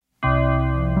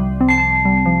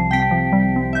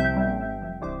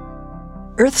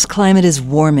Earth's climate is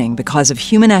warming because of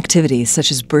human activities such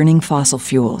as burning fossil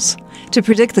fuels. To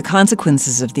predict the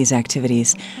consequences of these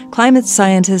activities, climate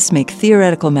scientists make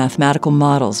theoretical mathematical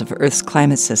models of Earth's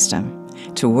climate system.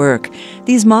 To work,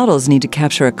 these models need to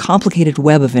capture a complicated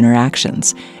web of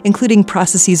interactions, including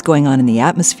processes going on in the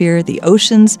atmosphere, the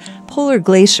oceans, polar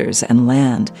glaciers, and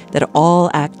land that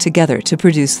all act together to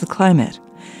produce the climate.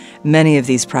 Many of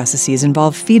these processes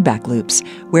involve feedback loops,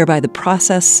 whereby the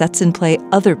process sets in play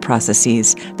other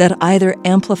processes that either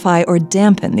amplify or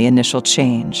dampen the initial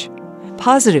change.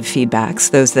 Positive feedbacks,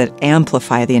 those that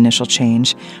amplify the initial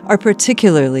change, are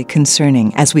particularly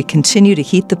concerning as we continue to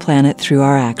heat the planet through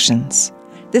our actions.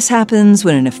 This happens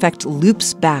when an effect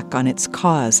loops back on its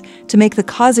cause to make the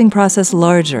causing process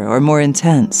larger or more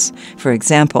intense. For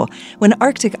example, when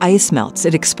Arctic ice melts,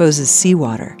 it exposes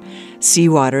seawater.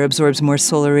 Seawater absorbs more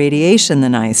solar radiation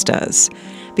than ice does.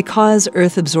 Because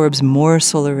Earth absorbs more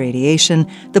solar radiation,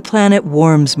 the planet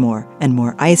warms more, and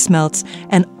more ice melts,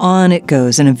 and on it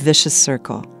goes in a vicious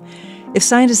circle. If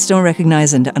scientists don't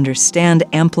recognize and understand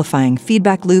amplifying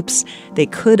feedback loops, they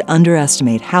could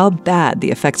underestimate how bad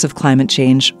the effects of climate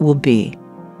change will be.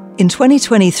 In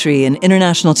 2023, an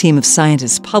international team of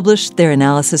scientists published their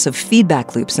analysis of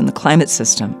feedback loops in the climate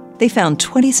system. They found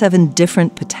 27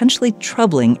 different, potentially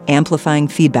troubling amplifying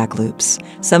feedback loops.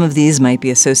 Some of these might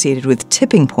be associated with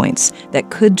tipping points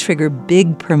that could trigger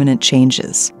big permanent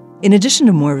changes. In addition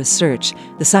to more research,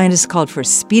 the scientists called for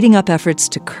speeding up efforts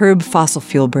to curb fossil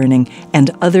fuel burning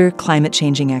and other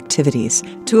climate-changing activities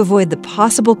to avoid the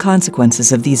possible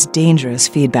consequences of these dangerous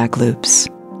feedback loops.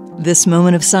 This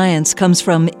Moment of Science comes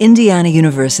from Indiana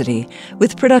University,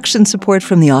 with production support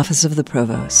from the Office of the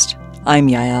Provost. I'm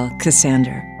Yael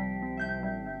Ksander.